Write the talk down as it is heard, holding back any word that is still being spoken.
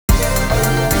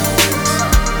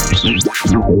Welcome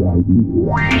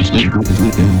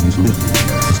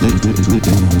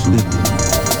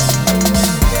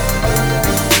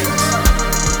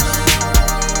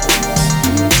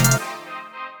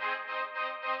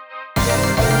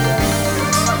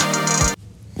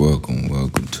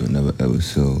to another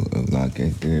episode of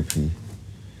Lockhead Therapy.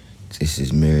 This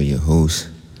is Mary, your host,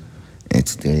 and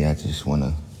today I just want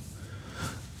to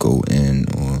go in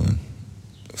on,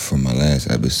 from my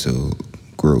last episode,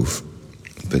 growth.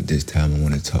 But this time I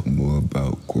want to talk more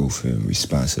about growth and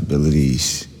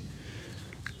responsibilities,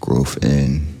 growth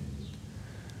in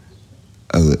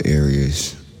other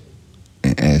areas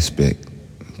and aspects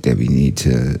that we need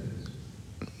to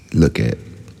look at.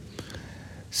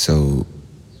 So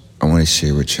I want to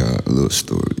share with y'all a little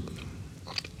story.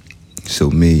 So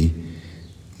me,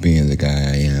 being the guy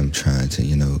I am, trying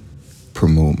to,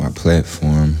 promote my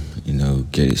platform,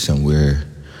 get it somewhere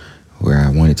where I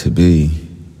want it to be,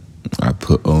 I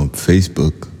put on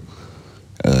Facebook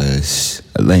a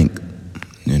link,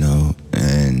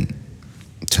 and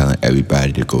telling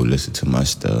everybody to go listen to my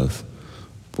stuff,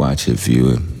 watch it, view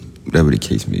it, whatever the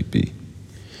case may be.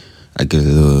 I get a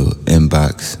little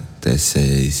inbox that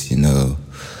says,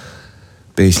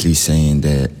 basically saying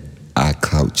that I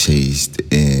clout chased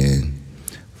and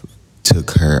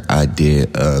took her idea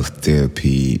of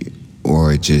therapy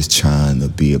or just trying to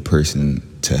be a person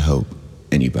to help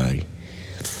anybody.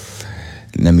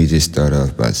 Let me just start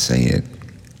off by saying,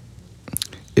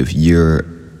 if you're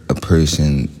a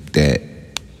person that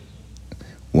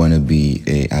want to be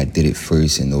I did it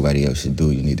first and nobody else should do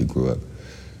it, you need to grow up.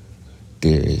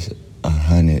 There is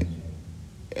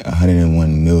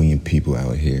 101 million people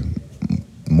out here,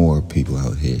 more people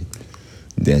out here,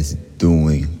 that's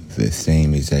doing the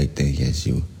same exact thing as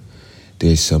you.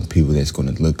 There's some people that's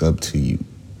going to look up to you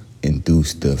and do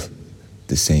stuff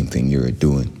the same thing you're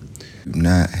doing. Do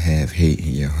not have hate in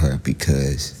your heart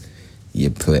because your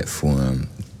platform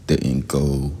didn't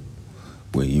go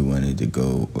where you wanted to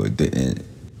go or didn't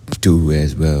do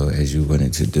as well as you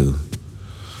wanted to do.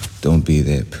 Don't be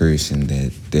that person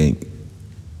that think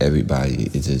everybody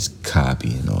is just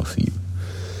copying off you.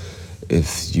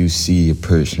 If you see a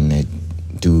person that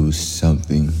do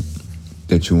something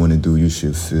that you want to do, you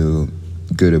should feel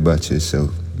good about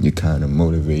yourself. You kind of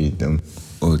motivated them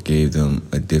or gave them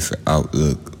a different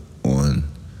outlook on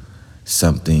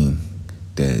something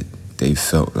that they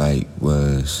felt like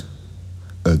was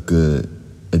a good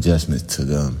adjustment to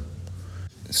them.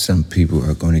 Some people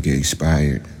are going to get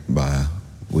inspired by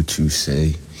what you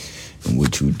say and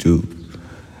what you do,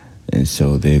 and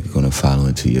so they're going to follow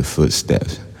into your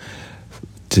footsteps.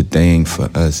 The thing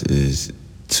for us is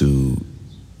to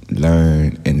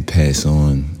learn and pass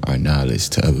on our knowledge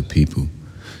to other people.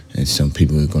 And some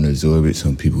people are going to absorb it,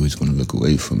 some people is going to look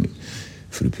away from it.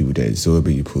 For the people that absorb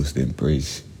it, you're supposed to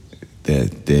embrace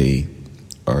that they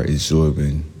are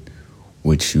absorbing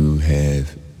what you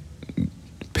have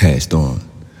passed on.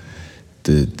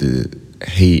 The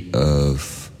hate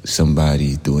of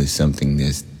somebody doing something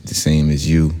that's the same as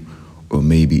you, or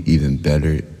maybe even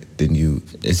better than you,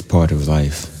 it's part of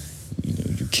life.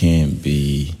 You can't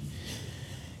be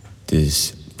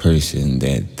this person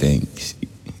that thinks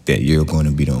that you're going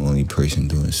to be the only person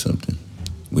doing something,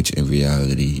 which in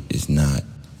reality is not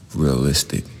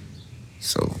realistic.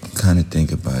 So kind of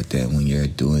think about that when you're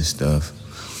doing stuff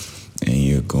and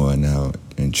you're going out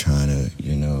and trying to,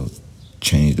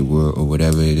 change the world or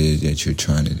whatever it is that you're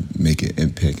trying to make an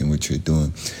impact in what you're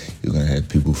doing. You're going to have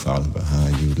people following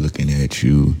behind you, looking at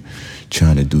you,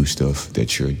 trying to do stuff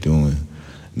that you're doing,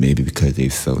 maybe because they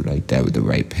felt like that was the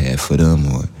right path for them,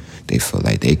 or they felt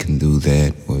like they can do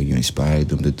that, or you inspired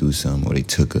them to do something, or they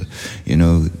took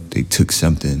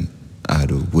something out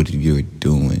of what you're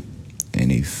doing and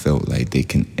they felt like they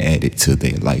can add it to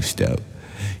their lifestyle.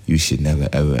 You should never,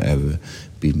 ever, ever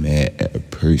be mad at a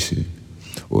person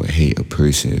or hate a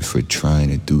person for trying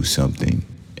to do something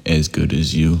as good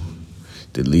as you.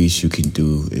 The least you can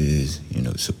do is,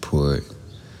 support,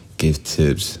 give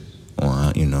tips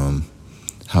on,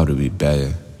 how to be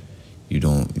better. You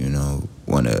don't,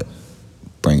 want to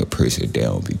bring a person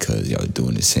down because y'all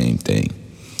doing the same thing.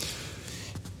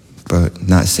 But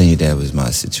not saying that was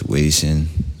my situation,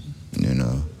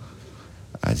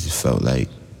 I just felt like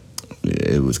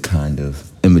it was kind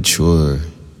of immature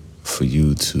for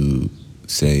you to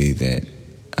say that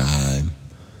I'm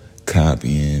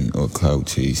copying or clout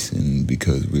chasing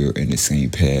because we're in the same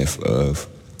path of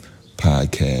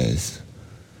podcasts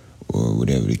or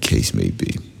whatever the case may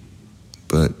be.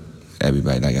 But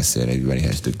everybody, like I said, everybody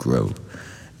has to grow,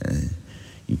 and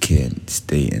you can't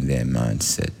stay in that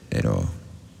mindset at all.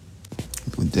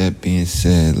 With that being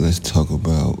said, let's talk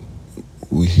about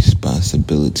responsibility.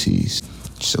 responsibilities.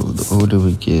 So the older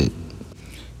we get,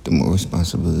 the more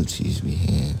responsibilities we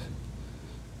have.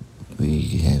 We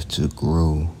have to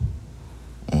grow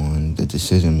on the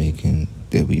decision making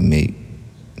that we make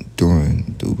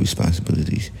during the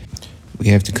responsibilities. We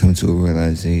have to come to a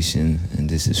realization, and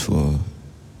this is for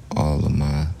all of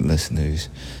my listeners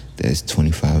that's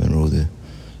 25 and older.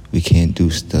 We can't do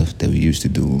stuff that we used to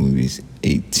do when we was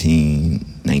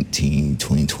 18, 19,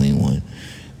 20, 21.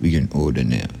 We're getting older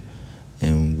now.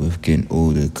 And with getting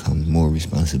older comes more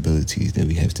responsibilities that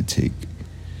we have to take.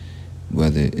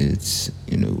 Whether it's,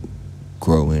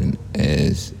 growing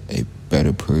as a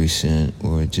better person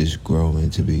or just growing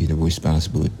to be the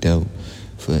responsible adult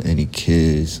for any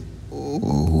kids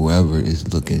or whoever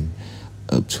is looking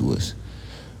up to us.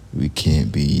 We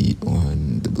can't be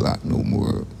on the block no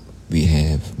more. We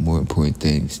have more important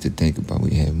things to think about.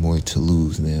 We have more to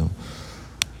lose now.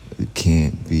 We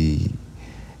can't be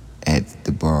at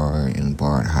the bar and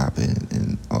bar hopping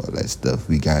and all that stuff.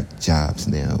 We got jobs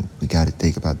now. We got to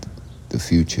think about the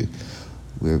future.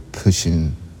 We're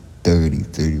pushing 30,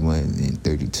 31, and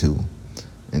 32.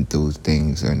 And those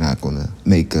things are not going to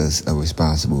make us a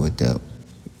responsible adult.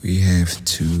 We have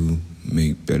to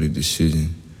make better decisions.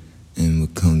 And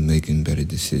what comes making better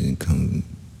decisions comes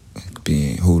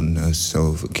holding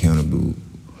ourselves accountable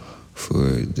for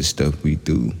the stuff we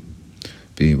do,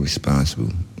 being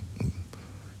responsible.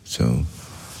 So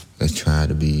let's try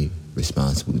to be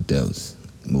responsible adults,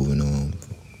 moving on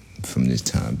from this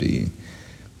time being,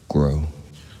 grow.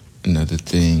 Another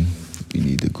thing we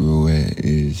need to grow at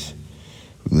is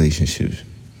relationships.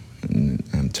 And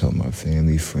I'm talking about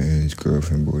family, friends,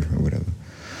 girlfriend, boyfriend, whatever.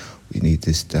 We need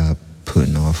to stop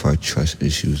putting off our trust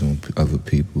issues on other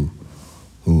people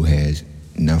who has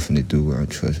nothing to do with our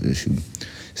trust issue.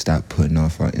 Stop putting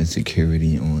off our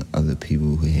insecurity on other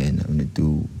people who had nothing to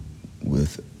do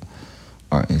with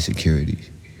our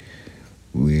insecurities.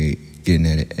 We're getting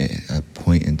at a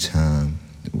point in time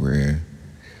where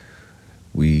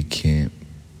we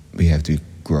have to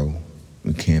grow.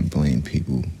 We can't blame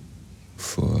people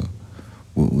for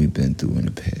what we've been through in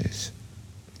the past.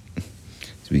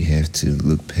 So we have to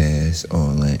look past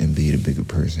all that and be the bigger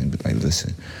person. But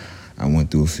listen, I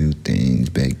went through a few things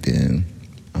back then.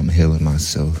 I'm healing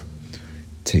myself.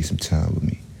 Take some time with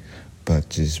me. But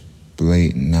just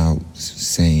blatant out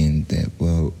saying that,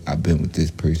 well, I've been with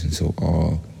this person, so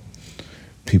all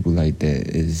people like that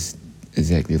is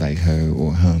exactly like her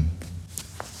or him.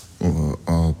 Or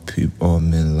all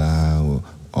men lie, or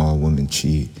all women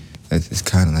cheat. It's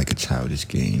kind of like a childish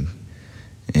game.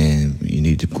 And you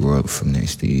need to grow up from that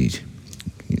stage.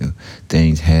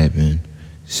 Things happen,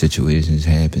 situations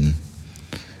happen,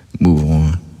 move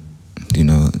on.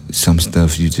 Some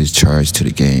stuff you just charge to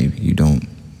the game. You don't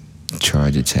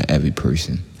charge it to every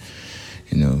person.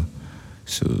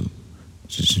 So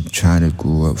just try to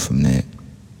grow up from that.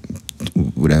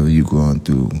 Whatever you're going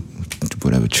through,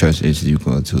 whatever trust issue you're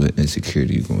going through,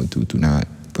 insecurity you're going through, do not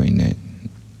bring that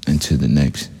into the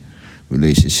next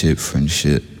relationship,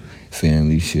 friendship,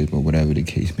 family ship, or whatever the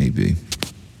case may be.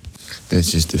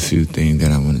 That's just a few things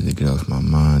that I wanted to get off my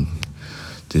mind.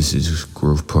 This is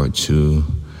Growth Part 2.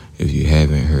 If you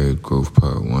haven't heard Growth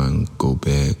Part 1, go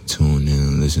back, tune in,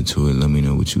 and listen to it. Let me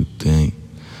know what you think.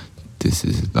 This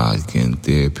is Logic and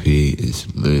Therapy. It's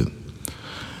lit.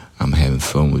 I'm having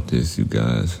fun with this, you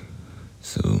guys.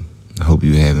 So I hope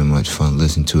you're having much fun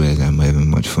listening to it as I'm having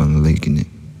much fun linking it.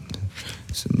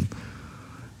 So,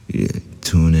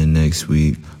 tune in next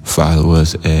week. Follow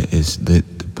us at It's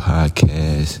Lit the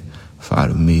Podcast.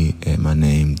 Follow me at my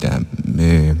name,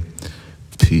 Mir.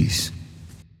 Peace.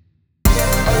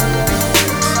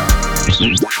 It's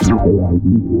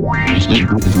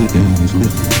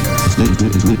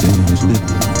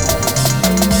lit.